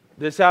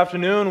This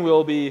afternoon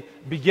we'll be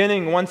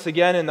beginning once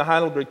again in the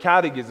Heidelberg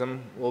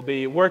Catechism. We'll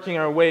be working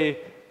our way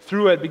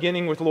through it,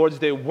 beginning with Lord's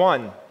Day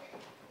 1.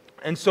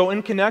 And so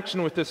in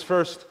connection with this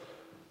first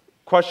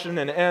question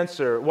and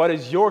answer, what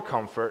is your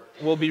comfort?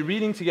 We'll be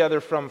reading together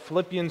from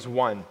Philippians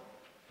 1.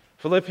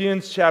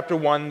 Philippians chapter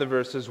 1, the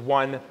verses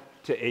 1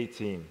 to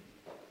 18.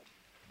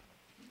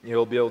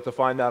 You'll be able to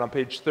find that on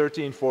page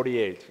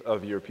 1348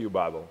 of your Pew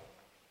Bible.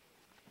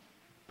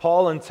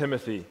 Paul and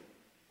Timothy,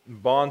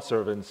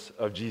 bondservants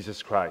of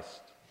Jesus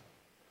Christ,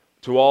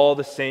 to all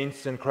the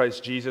saints in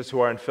Christ Jesus who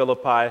are in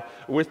Philippi,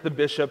 with the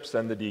bishops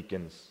and the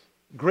deacons,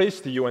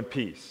 grace to you and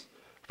peace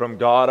from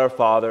God our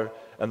Father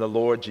and the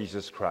Lord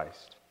Jesus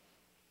Christ.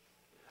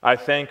 I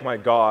thank my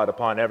God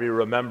upon every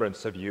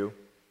remembrance of you,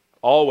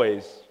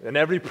 always in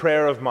every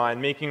prayer of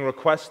mine, making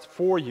request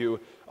for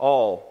you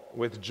all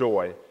with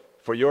joy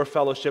for your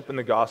fellowship in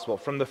the gospel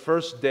from the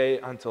first day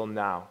until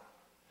now,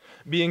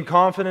 being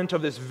confident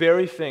of this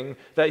very thing,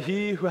 that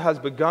he who has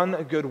begun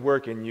a good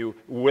work in you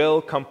will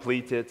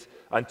complete it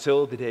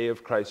until the day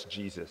of Christ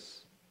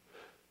Jesus.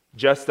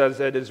 Just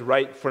as it is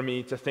right for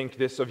me to think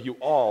this of you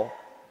all,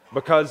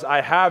 because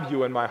I have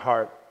you in my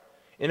heart,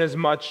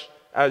 inasmuch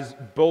as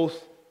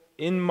both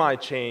in my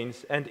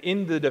chains and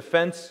in the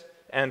defense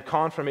and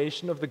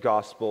confirmation of the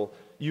gospel,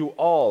 you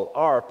all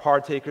are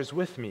partakers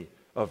with me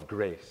of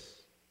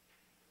grace.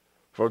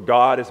 For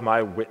God is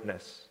my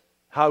witness,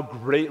 how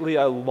greatly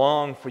I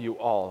long for you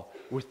all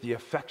with the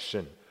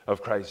affection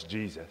of Christ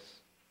Jesus.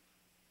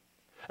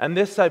 And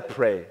this I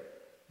pray,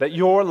 that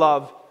your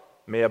love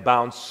may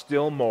abound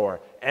still more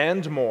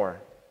and more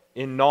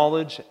in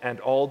knowledge and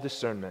all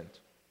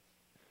discernment,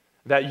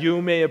 that you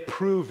may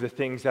approve the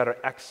things that are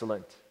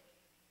excellent,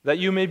 that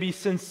you may be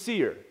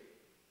sincere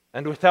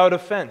and without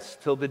offense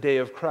till the day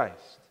of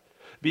Christ,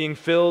 being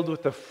filled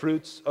with the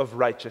fruits of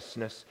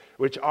righteousness,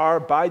 which are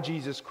by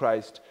Jesus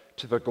Christ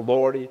to the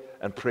glory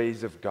and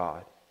praise of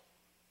God.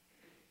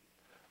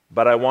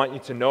 But I want you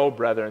to know,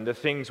 brethren, the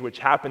things which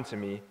happened to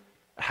me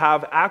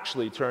have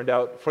actually turned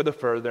out for the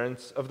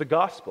furtherance of the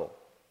gospel,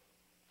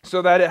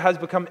 so that it has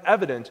become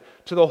evident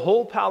to the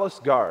whole palace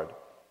guard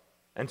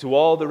and to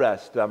all the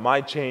rest that my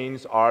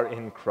chains are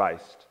in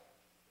Christ.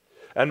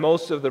 And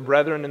most of the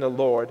brethren in the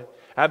Lord,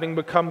 having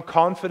become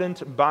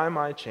confident by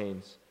my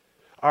chains,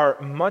 are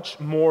much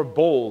more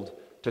bold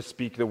to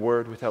speak the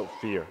word without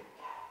fear.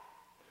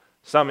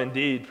 Some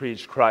indeed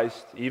preach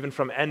Christ, even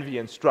from envy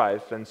and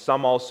strife, and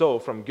some also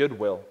from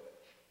goodwill.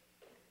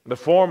 The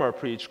former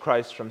preach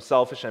Christ from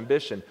selfish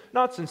ambition,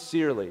 not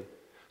sincerely,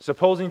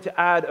 supposing to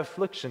add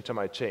affliction to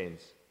my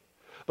chains,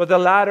 but the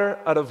latter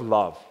out of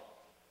love,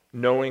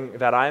 knowing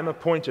that I am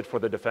appointed for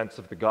the defense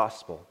of the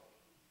gospel.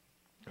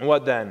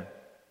 What then?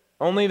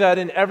 Only that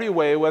in every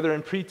way, whether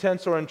in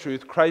pretense or in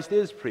truth, Christ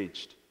is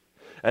preached.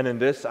 And in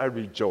this I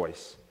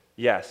rejoice,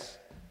 yes,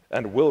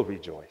 and will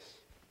rejoice.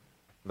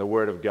 The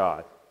word of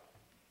God.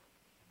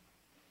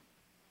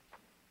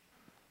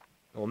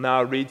 We'll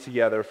now read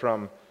together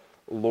from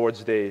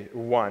Lord's Day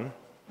 1,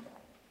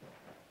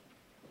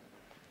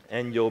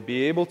 and you'll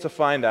be able to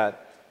find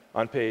that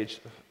on page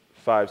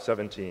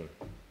 517.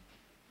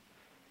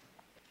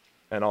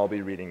 And I'll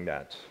be reading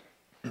that.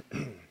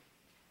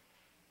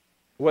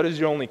 What is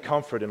your only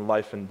comfort in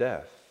life and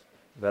death?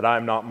 That I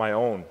am not my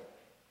own,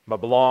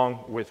 but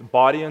belong with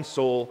body and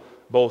soul,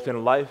 both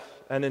in life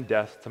and in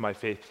death, to my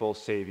faithful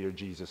Savior,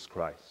 Jesus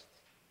Christ.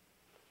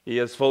 He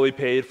has fully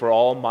paid for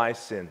all my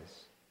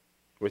sins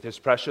with his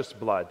precious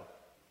blood,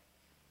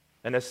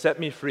 and has set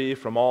me free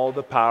from all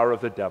the power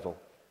of the devil.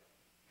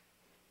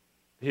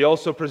 He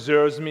also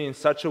preserves me in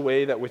such a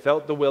way that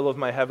without the will of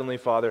my heavenly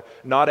Father,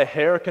 not a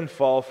hair can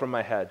fall from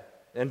my head.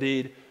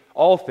 Indeed,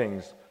 all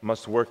things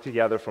must work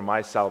together for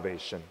my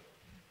salvation.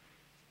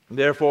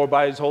 Therefore,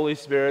 by his Holy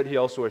Spirit, he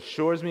also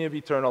assures me of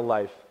eternal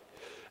life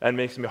and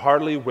makes me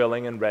heartily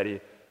willing and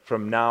ready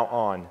from now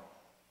on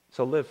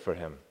to live for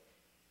him.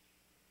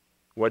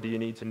 What do you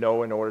need to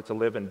know in order to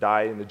live and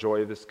die in the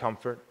joy of this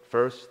comfort?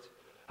 First,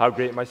 how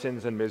great my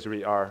sins and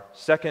misery are.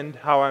 Second,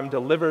 how I am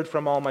delivered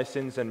from all my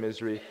sins and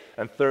misery.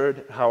 And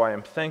third, how I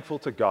am thankful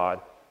to God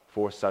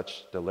for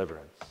such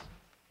deliverance.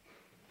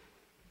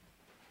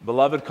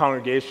 Beloved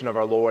congregation of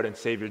our Lord and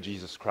Savior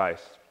Jesus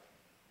Christ,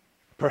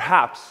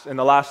 perhaps in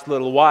the last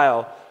little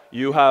while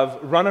you have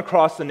run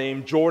across the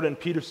name Jordan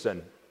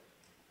Peterson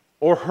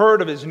or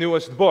heard of his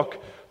newest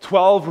book,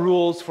 12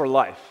 Rules for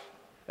Life,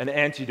 an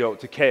Antidote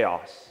to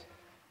Chaos.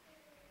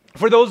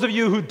 For those of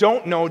you who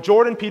don't know,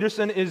 Jordan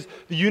Peterson is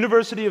the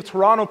University of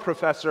Toronto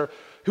professor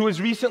who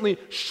was recently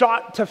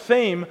shot to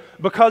fame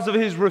because of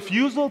his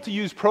refusal to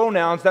use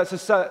pronouns that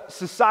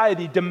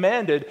society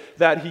demanded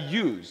that he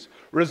use,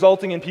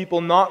 resulting in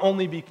people not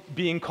only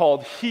being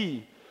called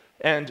he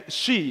and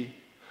she,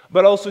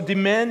 but also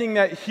demanding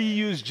that he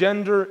use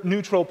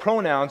gender-neutral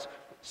pronouns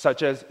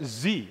such as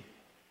Z.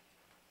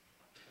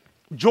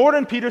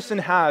 Jordan Peterson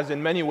has,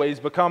 in many ways,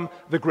 become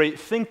the great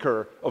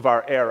thinker of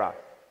our era.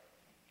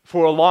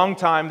 For a long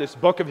time, this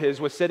book of his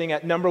was sitting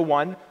at number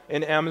 1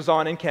 in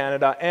Amazon in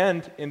Canada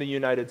and in the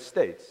United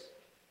States.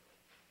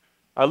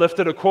 I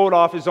lifted a quote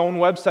off his own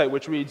website,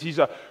 which reads, he's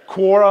a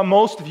Quora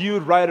most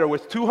viewed writer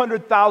with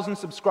 200,000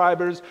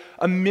 subscribers,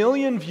 1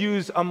 million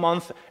views a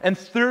month, and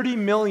 30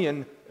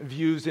 million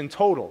views in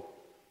total.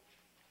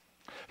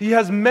 He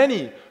has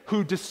many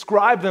who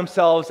describe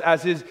themselves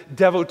as his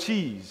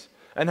devotees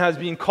and has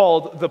been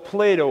called the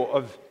Plato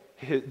of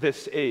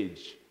this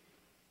age.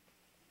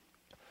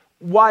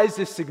 Why is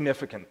this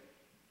significant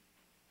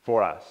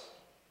for us?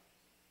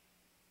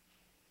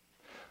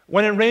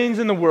 When it rains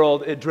in the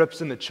world, it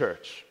drips in the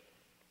church.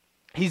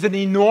 He's an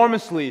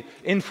enormously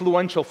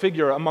influential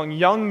figure among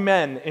young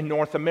men in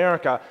North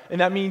America, and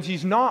that means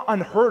he's not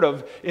unheard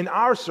of in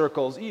our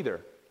circles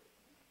either.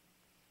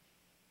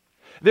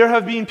 There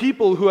have been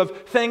people who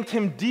have thanked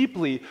him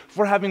deeply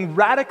for having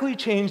radically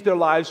changed their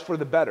lives for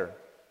the better.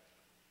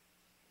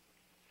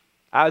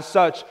 As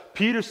such,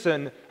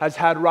 Peterson has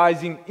had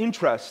rising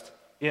interest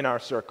in our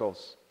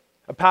circles.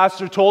 A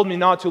pastor told me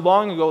not too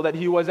long ago that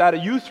he was at a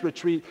youth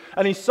retreat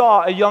and he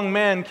saw a young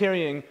man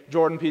carrying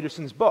Jordan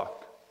Peterson's book.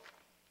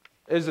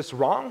 Is this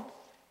wrong?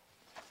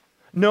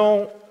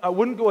 No, I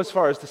wouldn't go as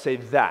far as to say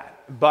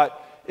that.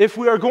 But if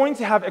we are going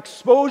to have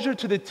exposure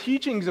to the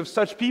teachings of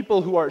such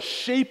people who are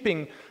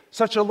shaping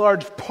such a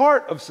large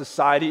part of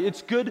society,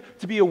 it's good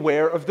to be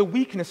aware of the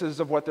weaknesses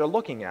of what they're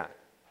looking at.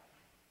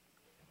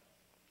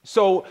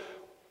 So,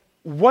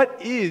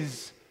 what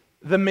is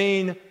the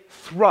main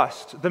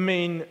thrust, the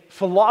main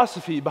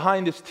philosophy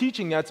behind this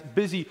teaching that's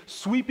busy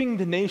sweeping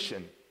the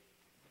nation?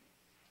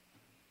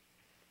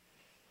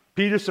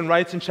 Peterson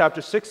writes in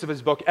chapter 6 of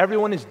his book,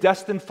 everyone is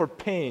destined for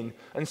pain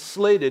and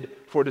slated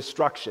for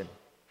destruction.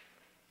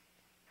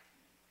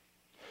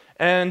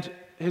 And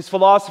his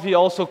philosophy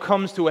also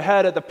comes to a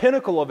head at the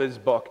pinnacle of his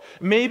book.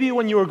 Maybe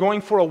when you are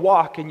going for a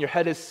walk and your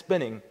head is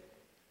spinning,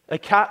 a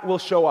cat will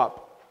show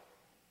up.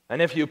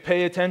 And if you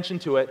pay attention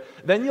to it,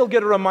 then you'll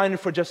get a reminder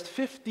for just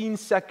 15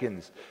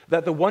 seconds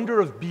that the wonder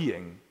of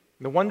being,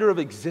 the wonder of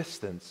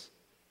existence,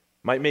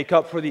 might make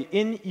up for the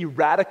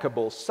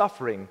ineradicable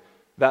suffering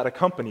that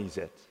accompanies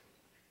it.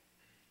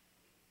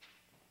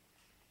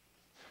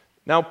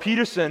 Now,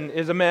 Peterson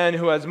is a man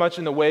who has much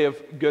in the way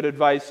of good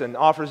advice and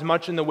offers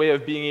much in the way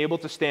of being able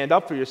to stand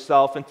up for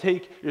yourself and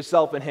take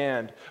yourself in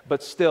hand.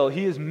 But still,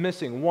 he is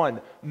missing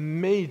one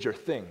major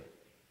thing.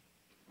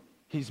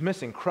 He's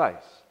missing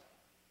Christ.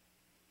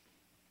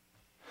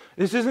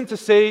 This isn't to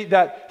say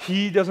that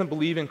he doesn't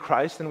believe in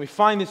Christ, and we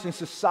find this in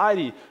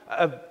society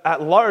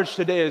at large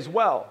today as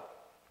well.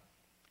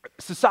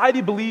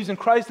 Society believes in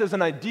Christ as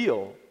an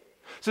ideal.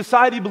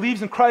 Society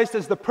believes in Christ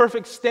as the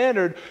perfect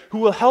standard who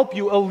will help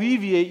you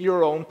alleviate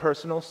your own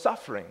personal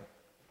suffering.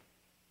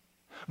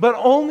 But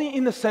only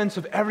in the sense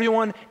of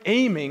everyone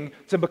aiming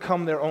to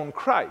become their own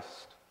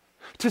Christ,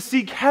 to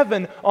seek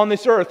heaven on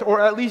this earth,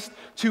 or at least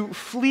to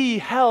flee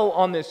hell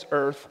on this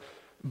earth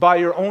by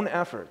your own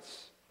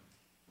efforts.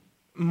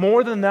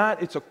 More than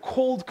that, it's a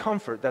cold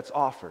comfort that's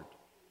offered.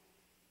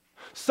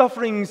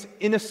 Suffering's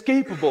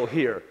inescapable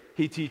here,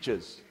 he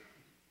teaches.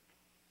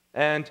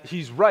 And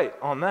he's right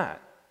on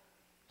that.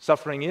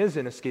 Suffering is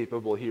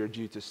inescapable here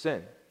due to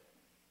sin.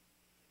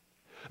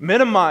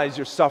 Minimize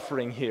your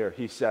suffering here,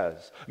 he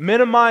says.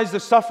 Minimize the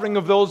suffering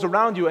of those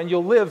around you and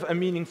you'll live a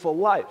meaningful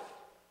life.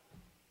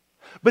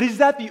 But is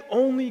that the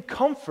only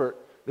comfort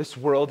this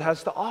world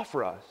has to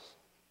offer us?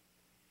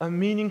 A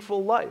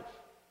meaningful life.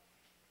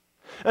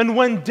 And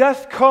when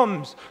death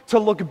comes, to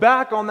look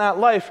back on that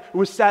life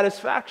with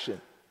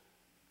satisfaction,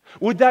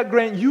 would that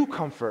grant you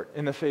comfort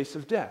in the face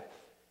of death?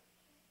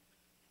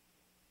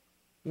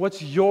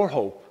 What's your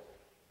hope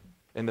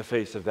in the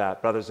face of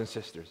that, brothers and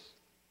sisters?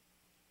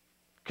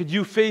 Could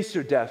you face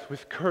your death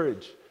with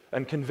courage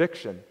and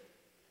conviction?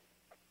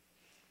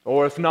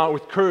 Or if not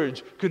with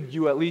courage, could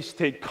you at least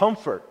take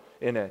comfort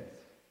in it?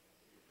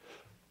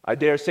 I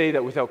dare say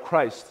that without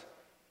Christ,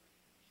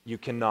 you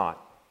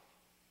cannot.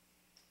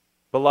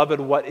 Beloved,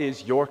 what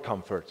is your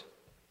comfort?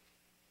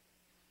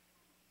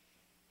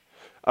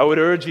 I would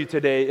urge you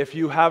today, if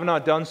you have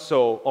not done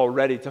so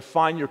already, to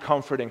find your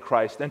comfort in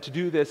Christ, and to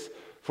do this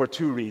for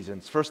two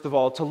reasons. First of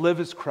all, to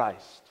live is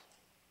Christ.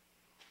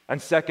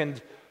 And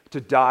second, to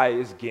die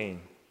is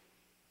gain.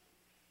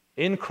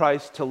 In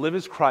Christ, to live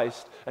is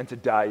Christ, and to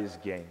die is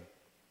gain.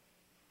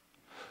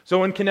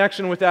 So in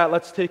connection with that,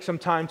 let's take some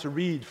time to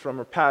read from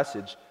our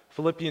passage,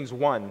 Philippians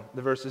 1,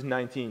 the verses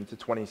 19 to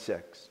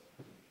 26.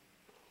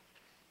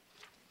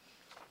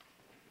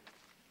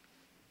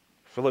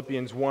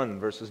 Philippians 1,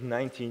 verses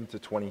 19 to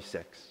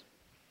 26.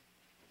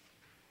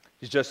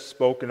 He's just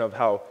spoken of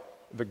how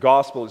the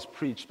gospel is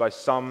preached by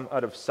some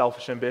out of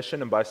selfish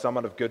ambition and by some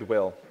out of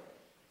goodwill.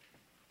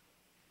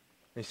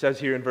 He says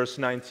here in verse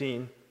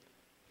 19,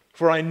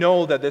 "For I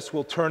know that this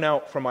will turn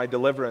out for my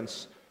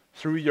deliverance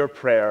through your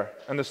prayer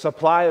and the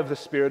supply of the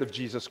Spirit of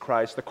Jesus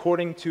Christ,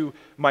 according to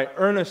my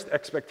earnest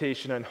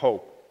expectation and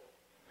hope,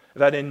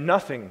 that in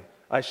nothing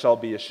I shall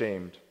be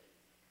ashamed,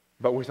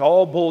 but with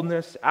all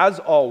boldness, as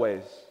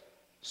always,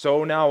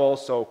 so now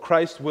also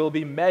Christ will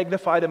be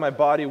magnified in my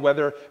body,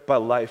 whether by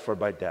life or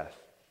by death.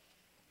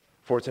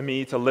 For to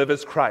me to live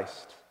is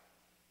Christ,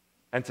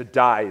 and to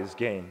die is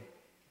gain.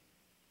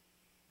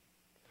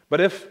 But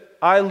if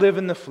I live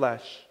in the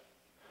flesh,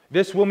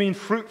 this will mean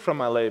fruit from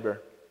my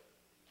labor.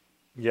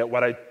 Yet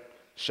what I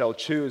shall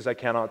choose I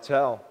cannot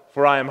tell,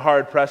 for I am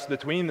hard pressed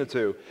between the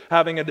two,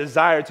 having a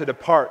desire to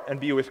depart and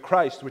be with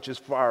Christ, which is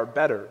far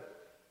better.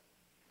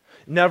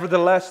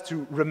 Nevertheless,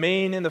 to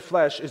remain in the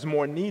flesh is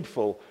more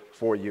needful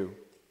for you.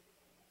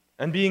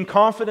 And being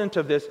confident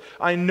of this,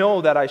 I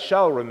know that I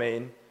shall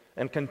remain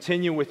and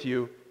continue with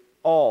you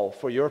all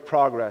for your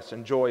progress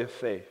and joy of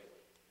faith,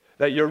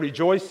 that your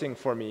rejoicing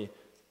for me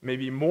may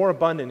be more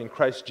abundant in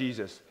Christ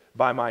Jesus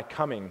by my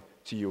coming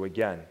to you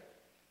again.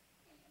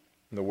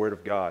 In the Word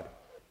of God.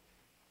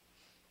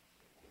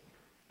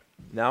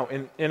 Now,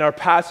 in our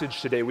passage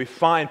today, we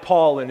find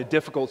Paul in a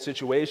difficult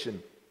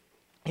situation.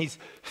 He's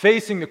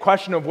facing the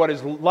question of what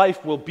his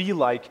life will be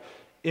like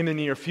in the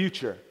near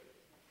future.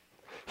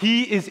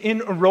 He is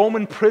in a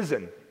Roman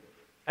prison,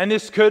 and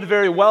this could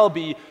very well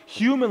be,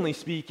 humanly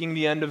speaking,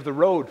 the end of the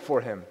road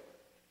for him.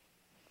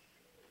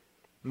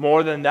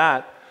 More than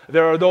that,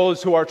 there are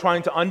those who are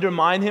trying to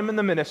undermine him in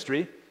the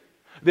ministry.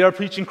 They are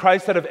preaching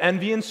Christ out of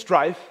envy and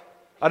strife,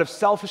 out of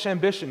selfish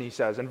ambition, he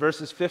says, in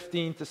verses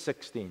 15 to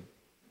 16.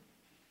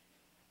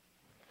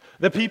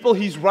 The people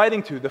he's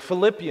writing to, the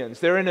Philippians,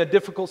 they're in a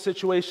difficult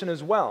situation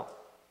as well.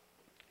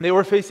 They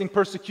were facing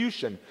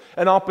persecution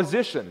and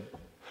opposition,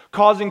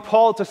 causing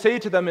Paul to say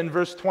to them in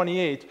verse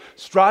 28,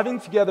 striving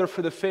together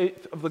for the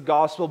faith of the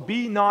gospel,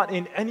 be not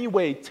in any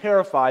way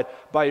terrified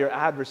by your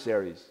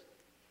adversaries.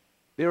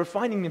 They were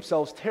finding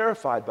themselves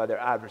terrified by their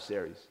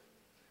adversaries.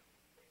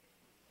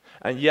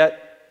 And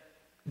yet,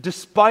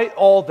 despite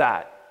all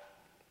that,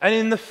 and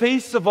in the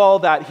face of all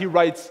that, he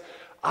writes,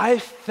 I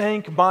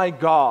thank my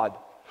God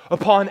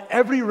upon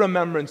every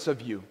remembrance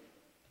of you,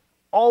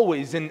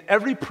 always in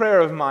every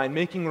prayer of mine,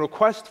 making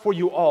request for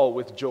you all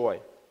with joy.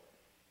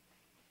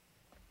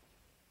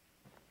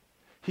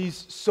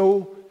 He's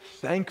so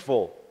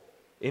thankful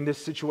in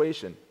this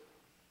situation.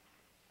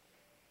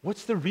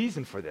 What's the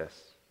reason for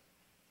this?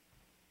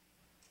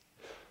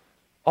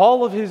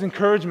 All of his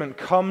encouragement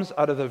comes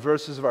out of the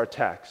verses of our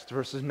text,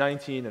 verses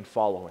 19 and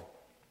following.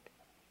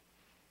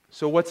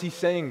 So what's he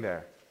saying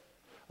there?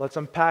 Let's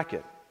unpack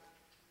it.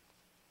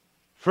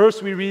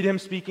 First, we read him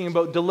speaking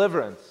about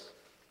deliverance.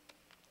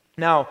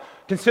 Now,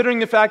 considering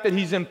the fact that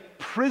he's in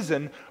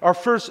prison, our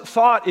first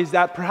thought is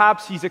that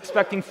perhaps he's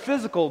expecting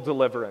physical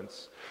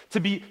deliverance, to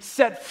be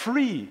set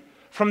free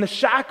from the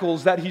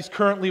shackles that he's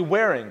currently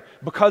wearing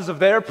because of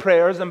their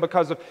prayers and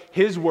because of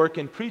his work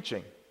in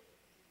preaching.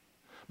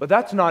 But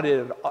that's not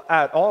it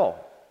at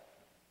all.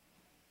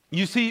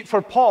 You see,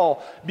 for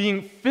Paul,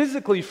 being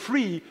physically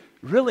free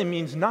really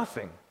means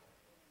nothing.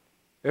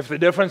 If the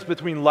difference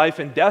between life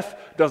and death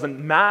doesn't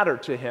matter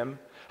to him,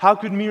 how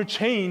could mere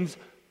chains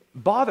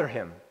bother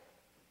him?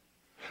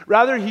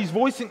 Rather, he's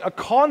voicing a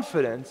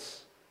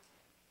confidence.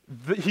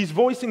 He's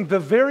voicing the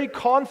very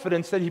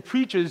confidence that he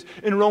preaches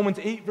in Romans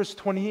 8, verse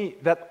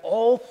 28, that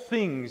all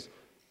things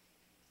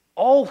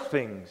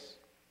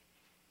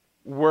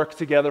work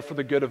together for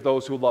the good of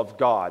those who love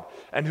God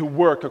and who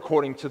work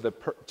according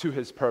to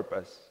his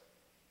purpose.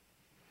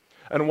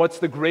 And what's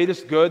the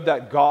greatest good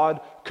that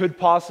God could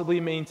possibly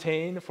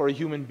maintain for a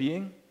human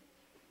being?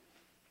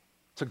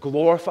 To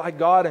glorify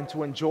God and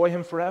to enjoy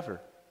him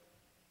forever.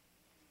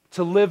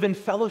 To live in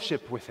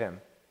fellowship with him.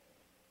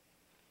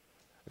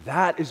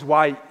 That is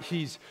why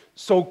he's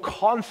so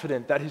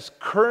confident that his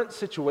current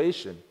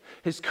situation,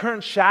 his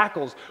current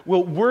shackles,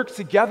 will work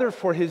together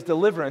for his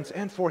deliverance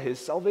and for his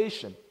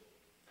salvation.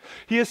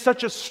 He has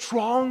such a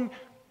strong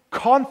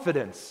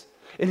confidence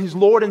in his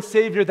Lord and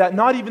Savior that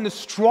not even the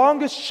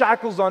strongest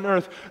shackles on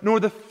earth, nor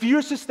the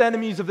fiercest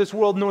enemies of this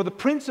world, nor the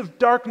prince of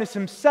darkness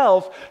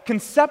himself can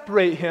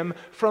separate him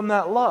from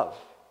that love.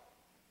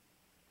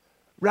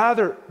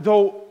 Rather,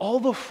 though all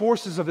the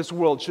forces of this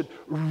world should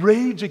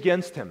rage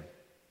against him,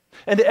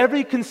 and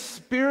every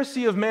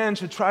conspiracy of man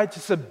should try to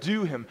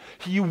subdue him,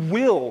 he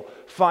will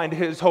find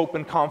his hope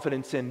and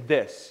confidence in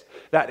this,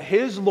 that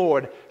his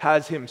Lord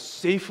has him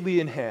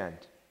safely in hand,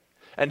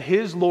 and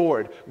his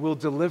Lord will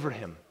deliver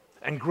him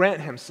and grant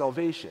him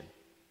salvation.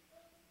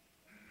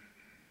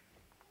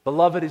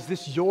 Beloved, is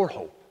this your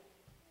hope?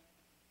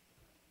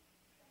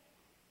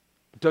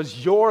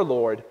 Does your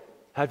Lord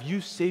have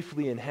you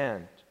safely in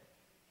hand?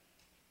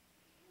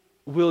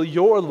 Will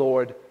your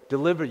Lord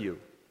deliver you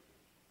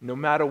no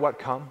matter what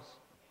comes?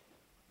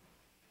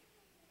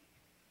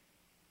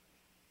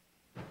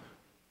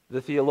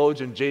 The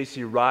theologian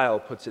J.C. Ryle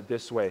puts it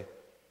this way: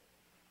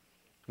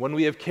 when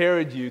we have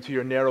carried you to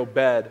your narrow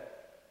bed,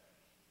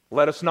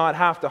 let us not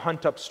have to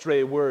hunt up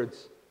stray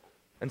words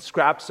and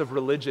scraps of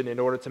religion in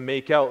order to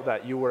make out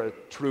that you were a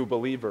true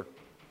believer.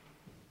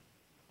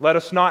 Let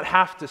us not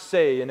have to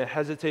say in a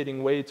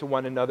hesitating way to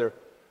one another,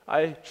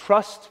 I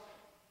trust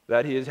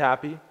that he is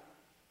happy.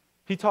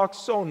 He talked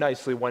so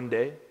nicely one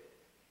day,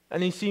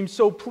 and he seemed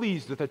so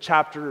pleased with a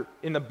chapter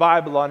in the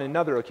Bible on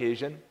another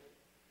occasion.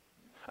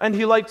 And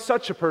he liked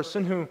such a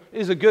person who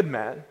is a good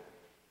man.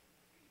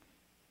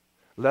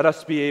 Let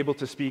us be able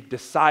to speak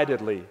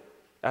decidedly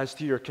as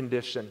to your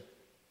condition.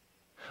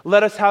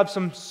 Let us have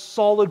some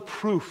solid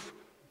proof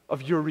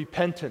of your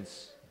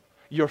repentance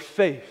your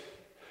faith,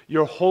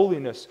 your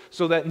holiness,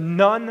 so that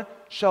none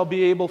shall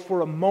be able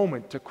for a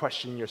moment to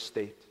question your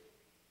state.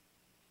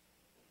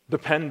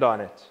 Depend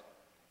on it.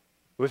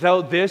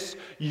 Without this,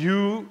 those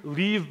you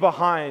leave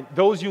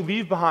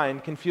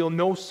behind can feel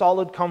no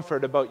solid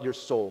comfort about your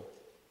soul.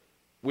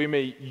 We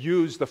may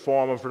use the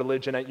form of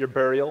religion at your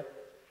burial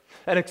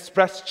and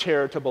express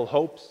charitable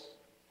hopes.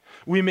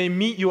 We may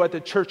meet you at the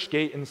church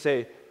gate and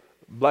say,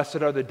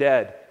 "Blessed are the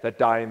dead that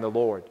die in the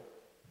Lord."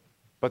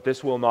 But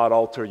this will not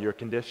alter your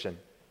condition.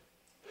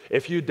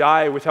 If you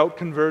die without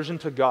conversion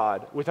to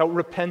God, without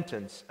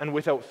repentance, and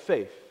without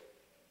faith,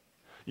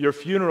 your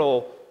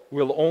funeral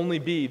will only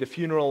be the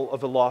funeral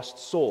of a lost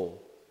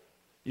soul.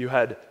 You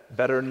had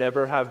better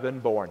never have been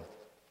born.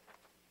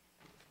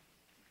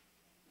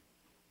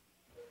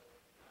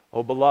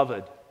 Oh,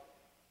 beloved,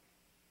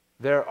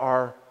 there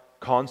are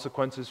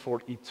consequences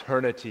for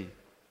eternity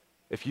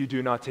if you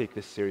do not take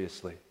this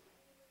seriously.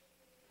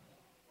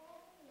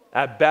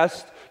 At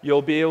best,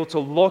 you'll be able to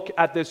look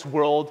at this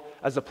world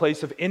as a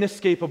place of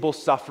inescapable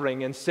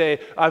suffering and say,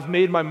 "I've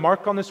made my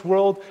mark on this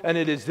world, and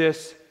it is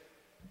this,"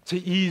 to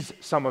ease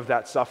some of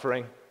that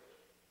suffering,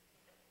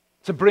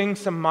 to bring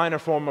some minor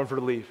form of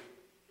relief.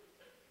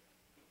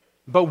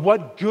 But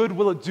what good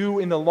will it do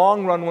in the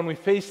long run when we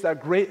face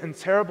that great and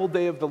terrible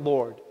day of the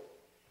Lord?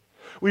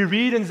 We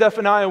read in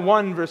Zephaniah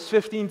 1, verse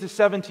 15 to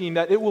 17,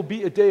 that it will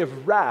be a day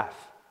of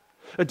wrath,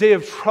 a day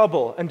of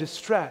trouble and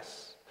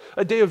distress,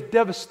 a day of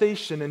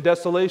devastation and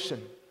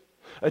desolation,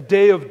 a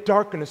day of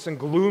darkness and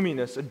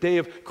gloominess, a day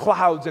of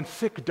clouds and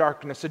thick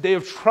darkness, a day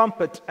of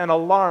trumpet and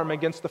alarm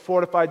against the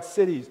fortified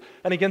cities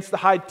and against the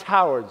high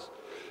towers.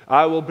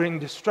 I will bring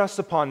distress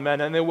upon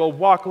men, and they will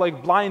walk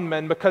like blind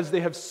men because they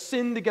have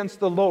sinned against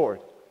the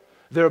Lord.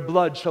 Their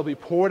blood shall be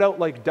poured out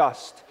like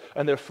dust,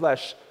 and their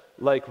flesh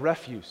like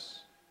refuse.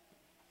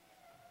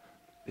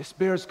 This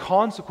bears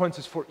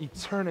consequences for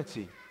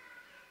eternity.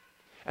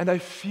 And I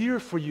fear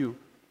for you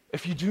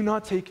if you do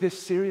not take this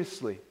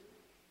seriously.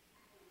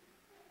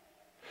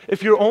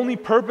 If your only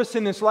purpose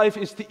in this life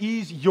is to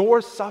ease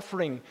your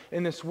suffering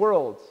in this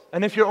world,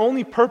 and if your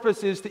only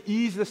purpose is to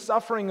ease the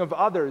suffering of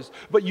others,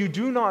 but you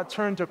do not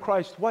turn to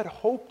Christ, what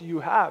hope do you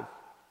have?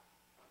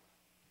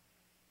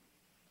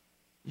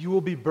 You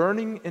will be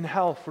burning in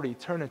hell for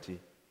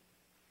eternity.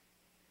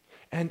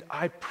 And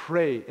I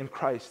pray in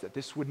Christ that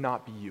this would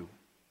not be you.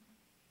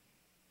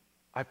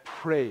 I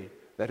pray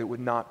that it would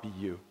not be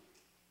you.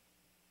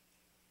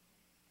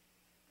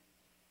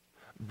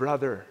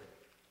 Brother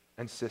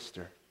and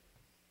sister,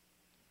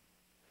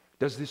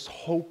 does this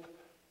hope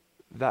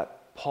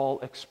that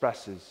Paul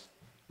expresses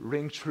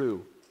ring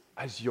true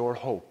as your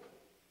hope?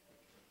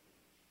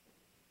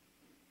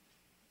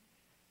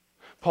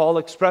 Paul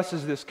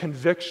expresses this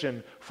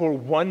conviction for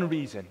one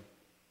reason,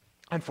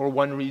 and for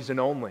one reason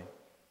only.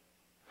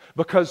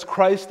 Because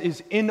Christ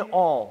is in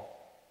all,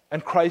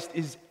 and Christ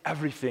is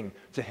everything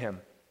to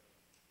him.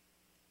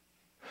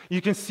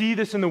 You can see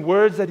this in the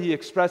words that he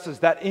expresses,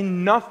 that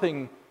in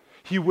nothing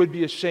he would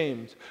be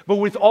ashamed, but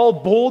with all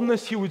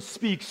boldness he would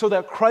speak, so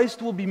that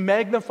Christ will be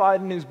magnified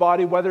in his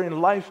body, whether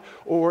in life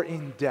or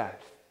in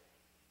death.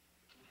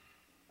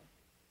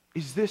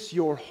 Is this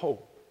your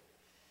hope?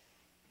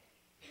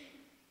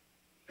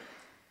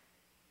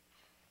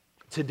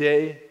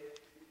 Today,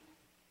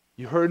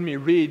 you heard me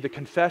read the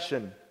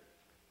confession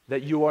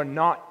that you are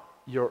not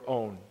your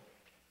own,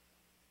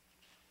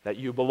 that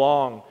you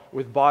belong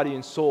with body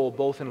and soul,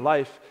 both in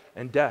life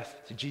and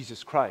death, to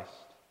Jesus Christ.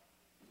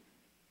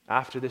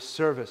 After this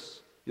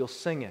service, you'll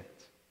sing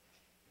it.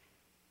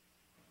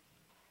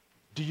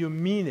 Do you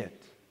mean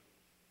it?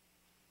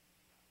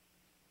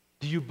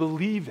 Do you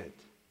believe it?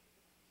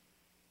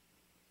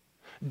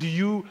 Do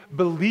you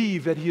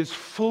believe that he has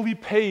fully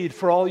paid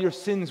for all your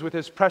sins with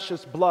his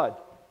precious blood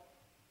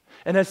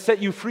and has set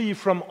you free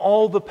from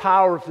all the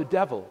power of the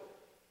devil?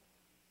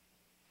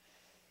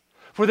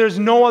 For there's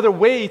no other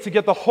way to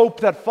get the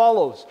hope that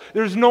follows.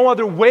 There's no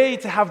other way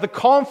to have the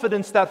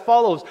confidence that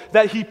follows,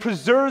 that he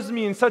preserves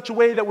me in such a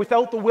way that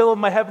without the will of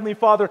my heavenly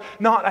Father,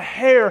 not a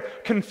hair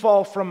can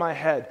fall from my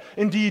head.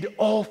 Indeed,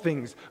 all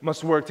things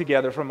must work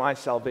together for my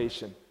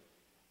salvation.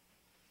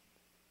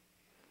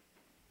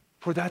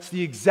 For that's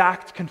the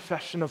exact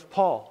confession of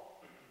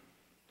Paul.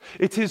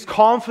 It's his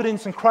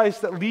confidence in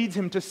Christ that leads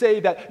him to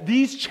say that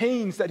these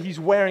chains that he's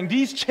wearing,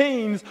 these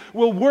chains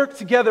will work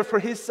together for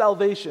his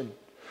salvation,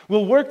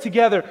 will work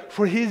together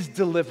for his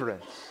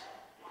deliverance.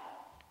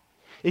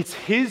 It's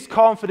his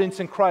confidence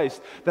in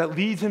Christ that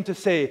leads him to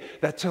say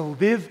that to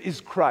live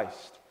is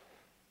Christ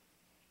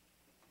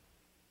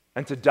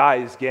and to die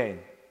is gain.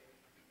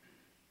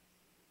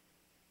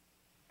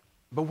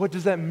 But what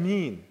does that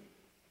mean,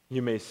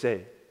 you may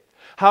say?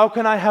 How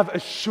can I have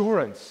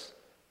assurance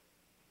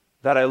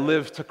that I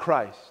live to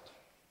Christ,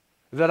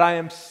 that I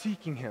am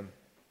seeking him?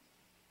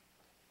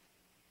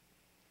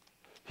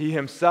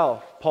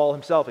 Paul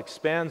himself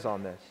expands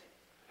on this.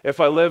 If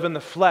I live in the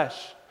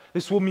flesh,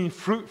 this will mean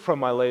fruit from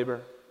my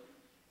labor.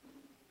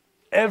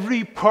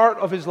 Every part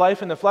of his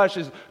life in the flesh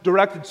is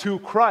directed to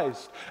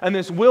Christ, and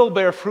this will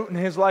bear fruit in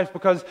his life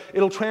because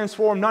it'll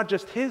transform not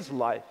just his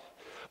life,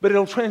 but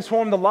it'll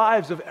transform the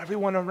lives of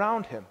everyone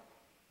around him.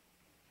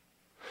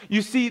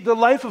 You see, the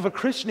life of a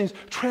Christian is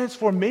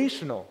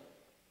transformational.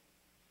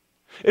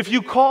 If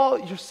you call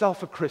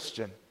yourself a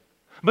Christian,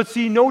 but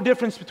see no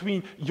difference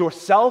between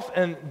yourself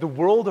and the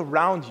world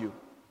around you,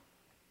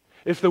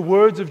 if the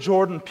words of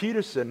Jordan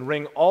Peterson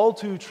ring all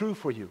too true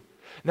for you,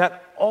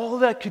 that all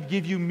that could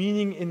give you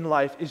meaning in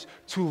life is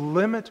to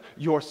limit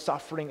your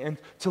suffering and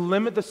to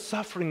limit the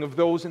suffering of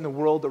those in the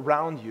world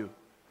around you,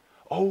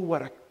 oh,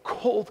 what a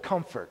cold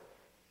comfort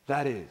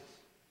that is.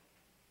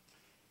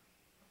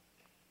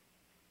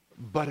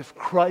 But if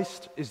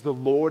Christ is the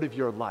Lord of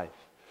your life,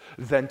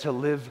 then to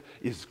live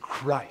is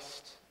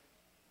Christ.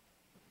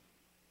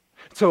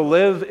 To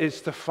live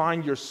is to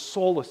find your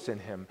solace in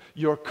Him,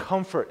 your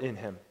comfort in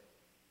Him.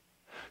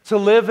 To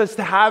live is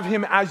to have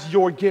Him as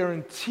your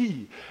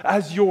guarantee,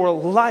 as your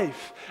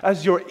life,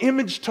 as your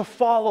image to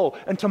follow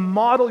and to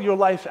model your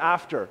life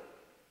after.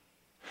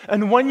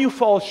 And when you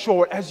fall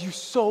short, as you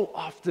so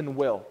often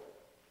will,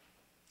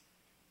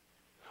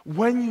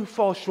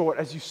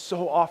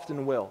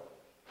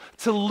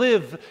 to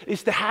live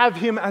is to have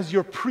Him as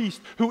your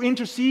priest who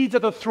intercedes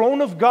at the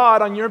throne of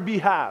God on your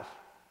behalf.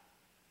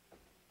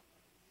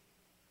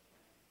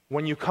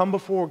 When you come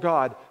before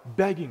God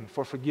begging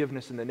for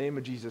forgiveness in the name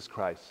of Jesus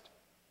Christ,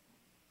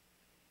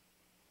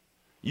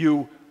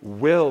 you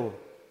will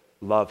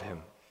love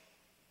Him.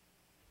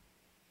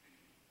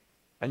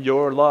 And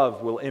your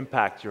love will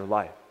impact your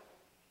life.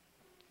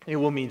 It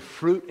will mean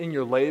fruit in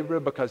your labor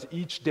because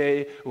each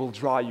day will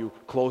draw you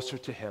closer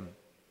to Him.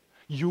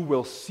 You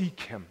will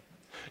seek Him.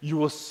 You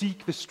will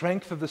seek the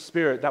strength of the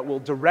Spirit that will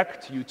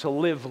direct you to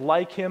live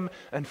like Him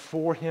and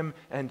for Him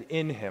and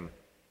in Him.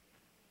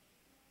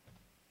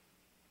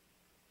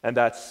 And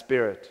that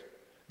Spirit,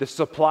 the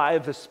supply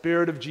of the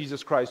Spirit of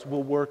Jesus Christ,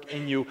 will work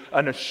in you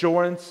an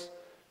assurance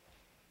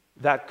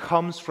that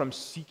comes from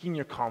seeking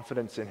your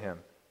confidence in Him.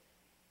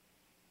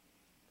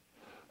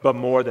 But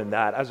more than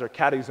that, as our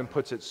Catechism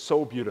puts it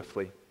so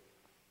beautifully,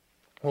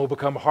 we'll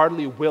become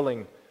heartily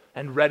willing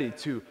and ready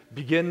to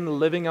begin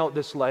living out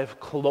this life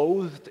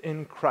clothed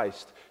in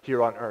Christ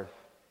here on earth.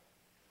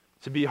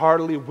 To be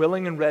heartily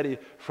willing and ready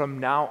from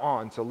now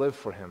on to live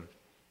for Him.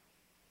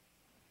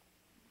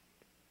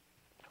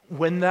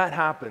 When that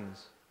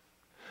happens,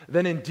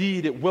 then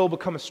indeed it will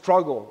become a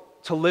struggle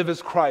to live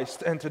as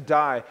Christ and to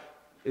die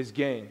is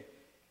gain.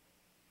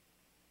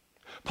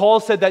 Paul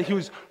said that he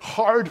was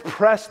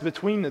hard-pressed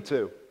between the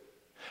two,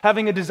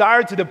 having a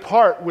desire to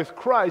depart with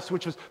Christ,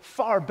 which was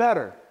far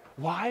better.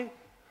 Why?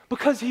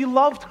 Because he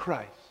loved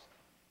Christ.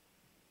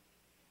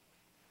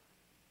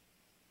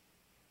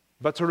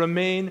 But to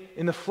remain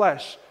in the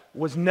flesh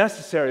was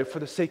necessary for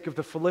the sake of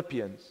the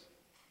Philippians,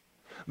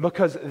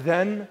 because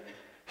then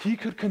he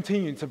could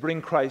continue to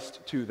bring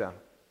Christ to them.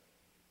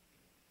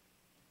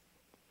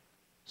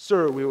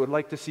 Sir, we would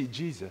like to see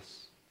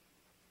Jesus,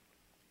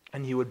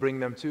 and He would bring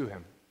them to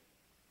Him.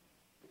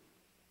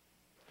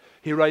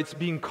 He writes,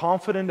 being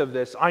confident of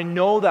this, I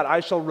know that I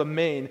shall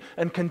remain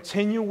and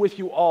continue with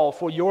you all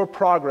for your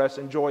progress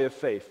and joy of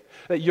faith,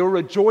 that your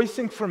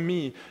rejoicing for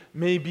me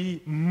may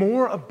be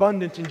more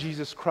abundant in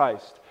Jesus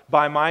Christ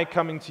by my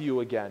coming to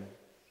you again.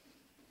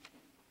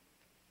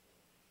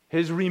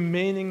 His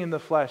remaining in the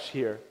flesh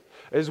here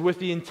is with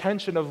the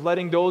intention of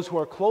letting those who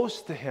are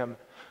close to Him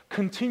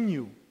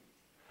continue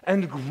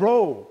and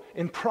grow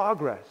in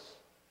progress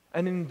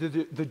and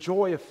in the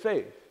joy of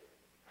faith.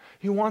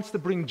 He wants to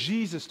bring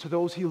Jesus to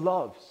those He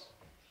loves.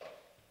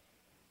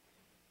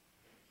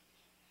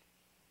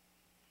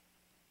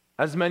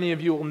 As many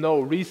of you will know,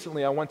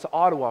 recently I went to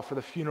Ottawa for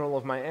the funeral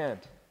of my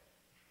aunt.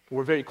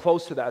 We're very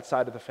close to that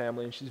side of the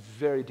family, and she's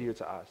very dear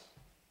to us.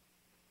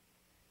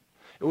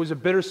 It was a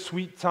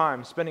bittersweet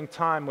time, spending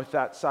time with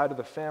that side of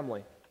the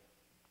family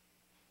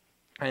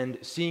and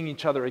seeing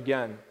each other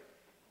again,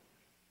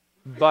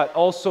 but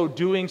also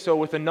doing so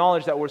with the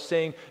knowledge that we're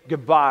saying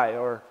goodbye,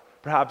 or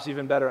perhaps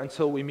even better,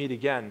 until we meet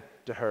again,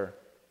 to her.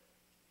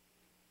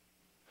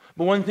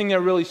 But one thing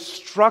that really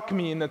struck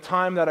me in the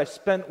time that I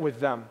spent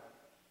with them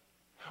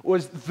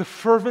was the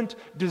fervent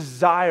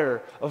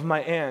desire of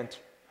my aunt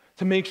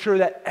to make sure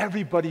that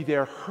everybody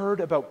there heard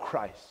about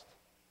Christ,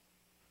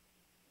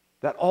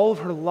 that all of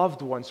her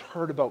loved ones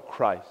heard about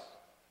Christ.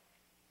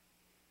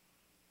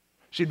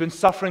 She'd been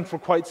suffering for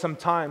quite some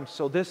time,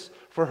 so this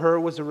for her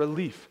was a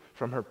relief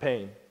from her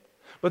pain.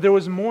 But there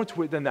was more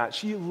to it than that.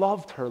 She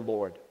loved her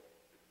Lord,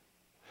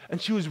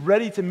 and she was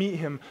ready to meet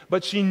Him,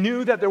 but she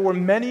knew that there were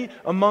many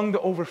among the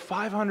over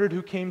 500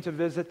 who came to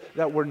visit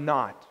that were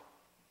not.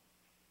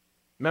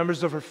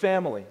 Members of her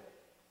family,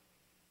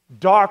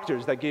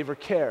 doctors that gave her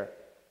care,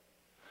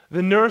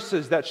 the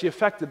nurses that she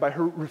affected by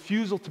her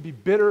refusal to be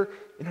bitter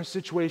in her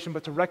situation,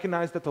 but to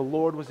recognize that the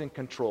Lord was in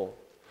control,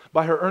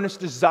 by her earnest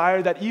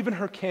desire that even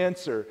her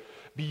cancer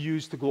be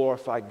used to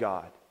glorify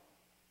God,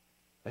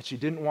 that she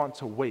didn't want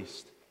to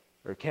waste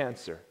her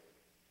cancer.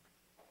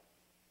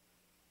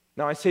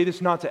 Now, I say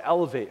this not to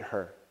elevate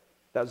her.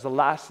 That was the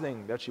last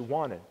thing that she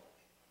wanted.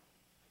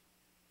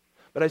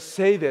 But I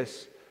say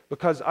this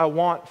because I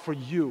want for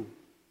you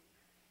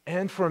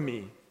and for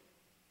me,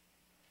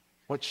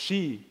 what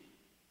she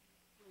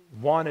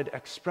wanted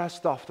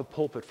expressed off the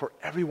pulpit for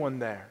everyone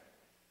there: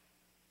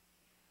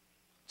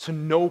 to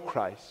know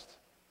Christ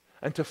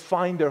and to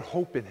find their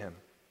hope in Him,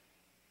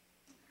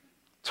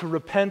 to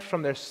repent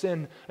from their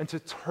sin and to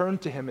turn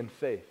to Him in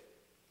faith.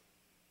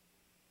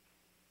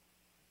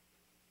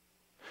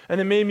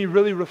 And it made me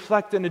really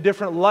reflect in a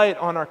different light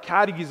on our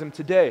catechism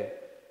today,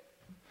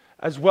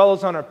 as well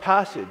as on our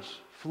passage,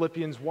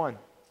 Philippians 1.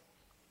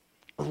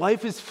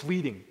 Life is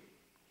fleeting.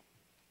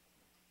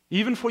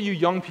 Even for you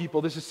young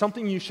people, this is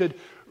something you should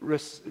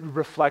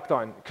reflect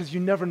on, because you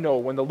never know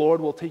when the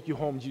Lord will take you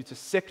home due to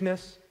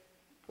sickness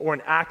or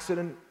an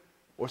accident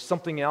or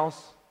something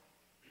else.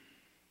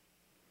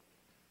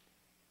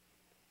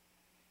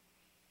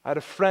 I had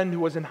a friend who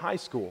was in high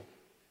school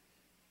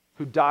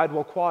who died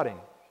while quadding.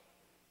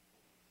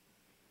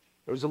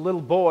 There was a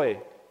little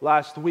boy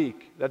last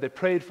week that they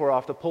prayed for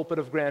off the pulpit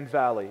of Grand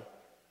Valley,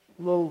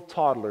 a little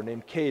toddler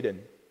named Caden,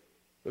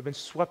 who had been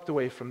swept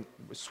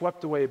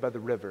away by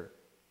the river.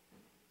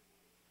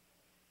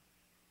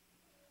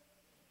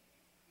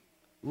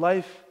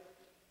 Life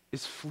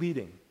is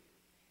fleeting.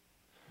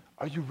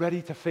 Are you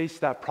ready to face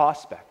that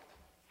prospect?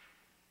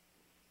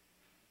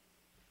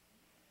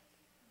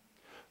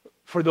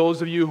 For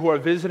those of you who are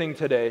visiting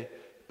today,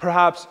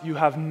 perhaps you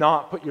have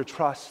not put your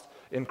trust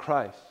in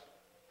Christ.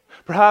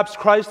 Perhaps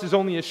Christ is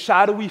only a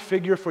shadowy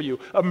figure for you,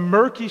 a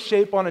murky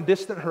shape on a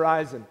distant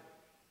horizon.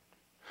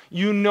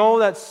 You know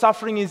that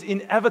suffering is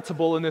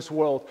inevitable in this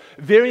world,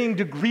 varying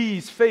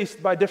degrees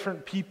faced by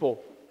different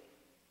people,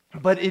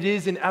 but it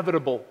is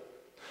inevitable.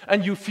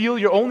 And you feel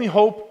your only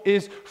hope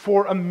is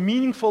for a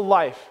meaningful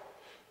life,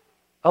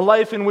 a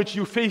life in which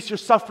you face your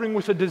suffering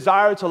with a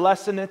desire to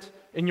lessen it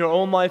in your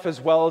own life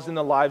as well as in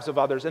the lives of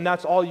others. And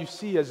that's all you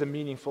see as a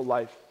meaningful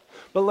life.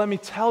 But let me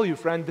tell you,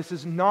 friend, this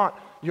is not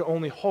your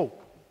only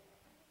hope.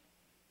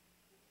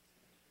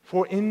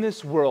 For in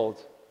this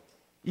world,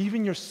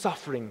 even your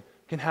suffering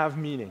can have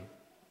meaning.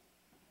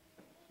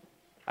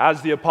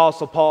 As the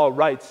Apostle Paul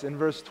writes in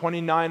verse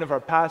 29 of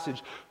our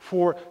passage,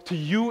 "For to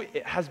you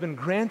it has been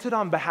granted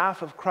on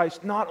behalf of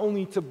Christ not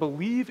only to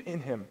believe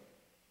in Him,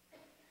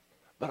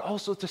 but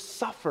also to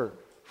suffer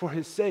for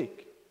His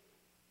sake."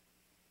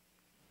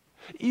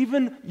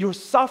 Even your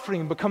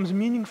suffering becomes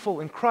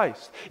meaningful in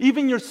Christ.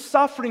 Even your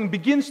suffering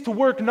begins to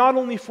work not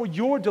only for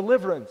your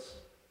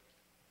deliverance,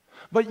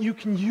 but you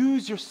can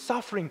use your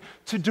suffering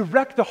to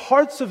direct the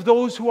hearts of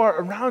those who are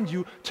around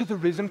you to the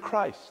risen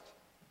Christ.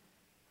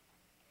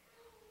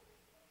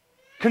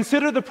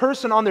 Consider the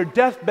person on their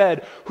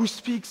deathbed who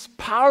speaks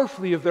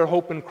powerfully of their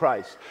hope in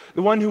Christ,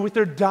 the one who with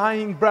their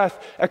dying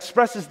breath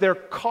expresses their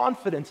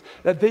confidence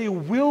that they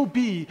will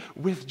be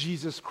with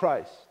Jesus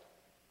Christ.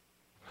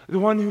 The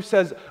one who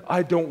says,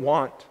 "I don't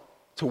want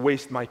to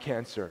waste my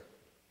cancer.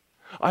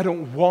 I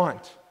don't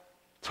want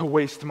to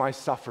waste my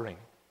suffering.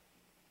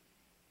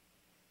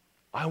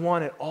 I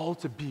want it all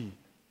to be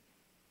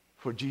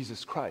for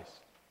Jesus Christ."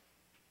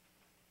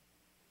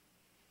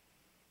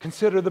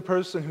 Consider the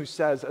person who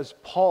says, as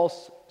Paul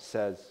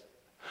says,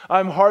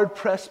 "I'm hard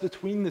pressed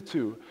between the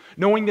two,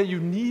 knowing that you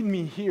need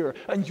me here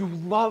and you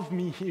love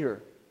me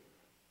here,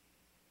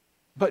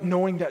 but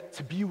knowing that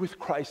to be with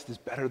Christ is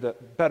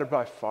better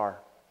by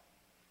far."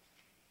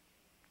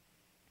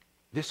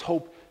 This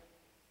hope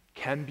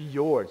can be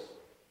yours.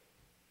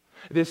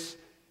 This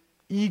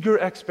eager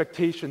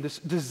expectation, this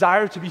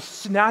desire to be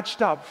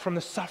snatched up from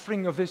the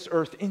suffering of this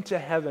earth into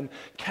heaven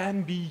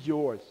can be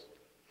yours.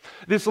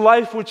 This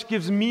life which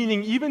gives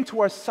meaning even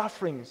to our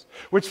sufferings,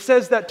 which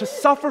says that to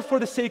suffer for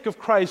the sake of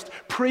Christ,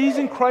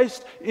 praising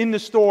Christ in the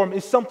storm,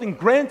 is something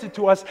granted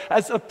to us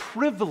as a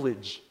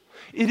privilege.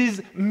 It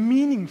is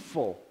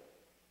meaningful.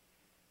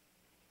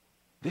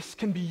 This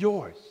can be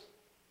yours.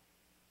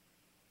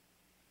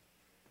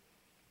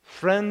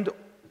 Friend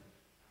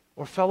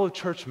or fellow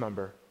church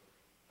member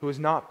who has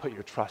not put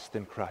your trust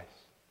in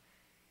Christ,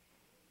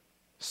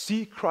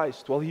 seek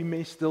Christ while He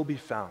may still be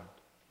found.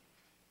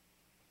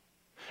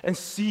 And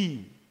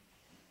see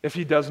if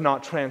He does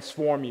not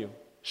transform you,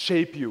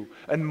 shape you,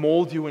 and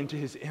mold you into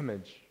His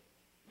image.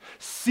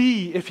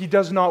 See if He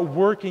does not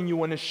work in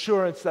you an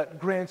assurance that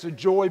grants a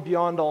joy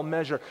beyond all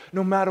measure,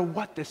 no matter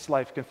what this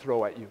life can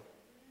throw at you.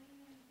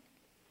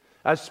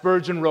 As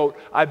Spurgeon wrote,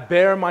 "I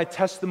bear my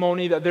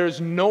testimony that there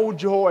is no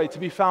joy to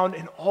be found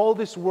in all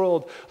this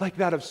world like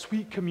that of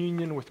sweet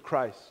communion with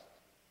Christ.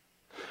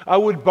 I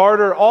would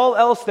barter all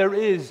else there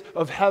is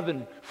of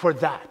heaven for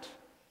that.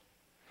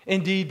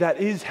 Indeed,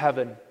 that is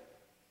heaven.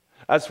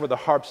 As for the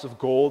harps of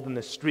gold and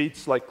the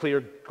streets like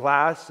clear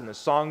glass and the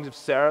songs of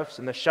seraphs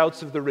and the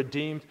shouts of the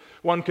redeemed,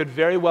 one could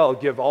very well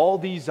give all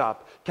these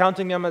up,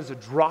 counting them as a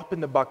drop in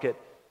the bucket,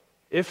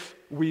 if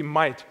we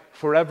might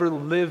forever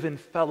live in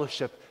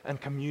fellowship and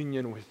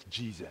communion with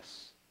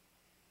Jesus."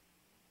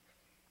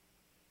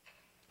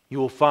 You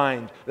will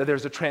find that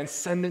there's a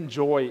transcendent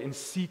joy in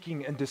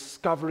seeking and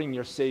discovering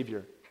your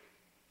Savior.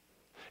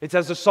 It's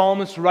as the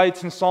psalmist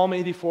writes in Psalm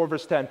 84,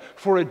 verse 10,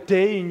 "For a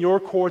day in your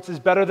courts is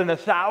better than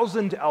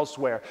 1,000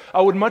 elsewhere.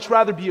 I would much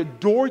rather be a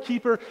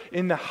doorkeeper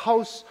in the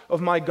house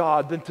of my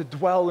God than to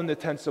dwell in the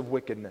tents of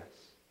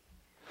wickedness."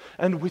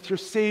 and with your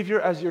Savior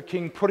as your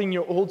King, putting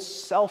your old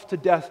self to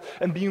death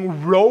and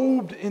being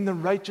robed in the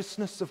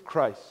righteousness of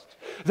Christ,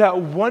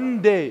 that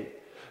one day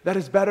that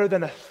is better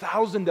than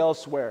 1,000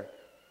 elsewhere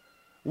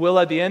will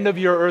at the end of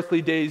your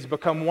earthly days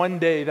become one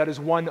day that is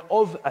one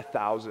of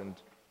 1,000,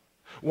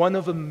 one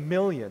of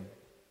 1,000,000,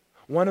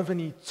 one of an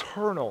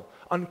eternal,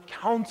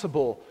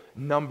 uncountable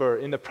number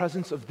in the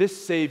presence of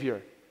this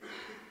Savior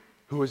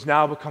who has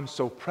now become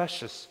so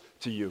precious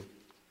to you.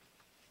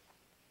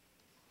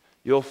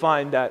 You'll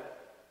find that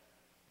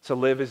to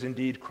live is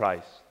indeed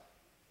Christ.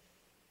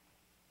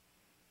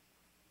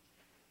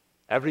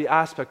 Every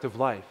aspect of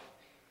life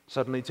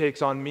suddenly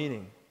takes on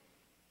meaning.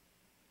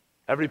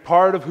 Every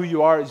part of who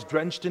you are is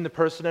drenched in the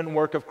person and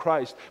work of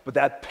Christ, but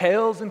that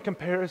pales in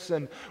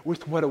comparison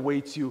with what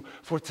awaits you.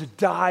 For to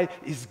die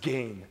is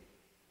gain.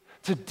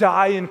 To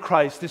die in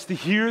Christ is to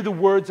hear the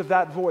words of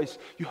that voice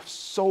you have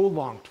so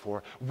longed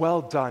for.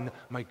 Well done,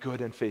 my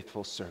good and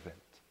faithful servant.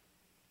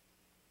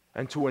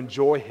 And to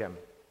enjoy Him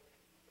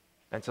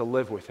and to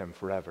live with Him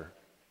forever.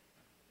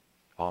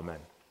 Amen.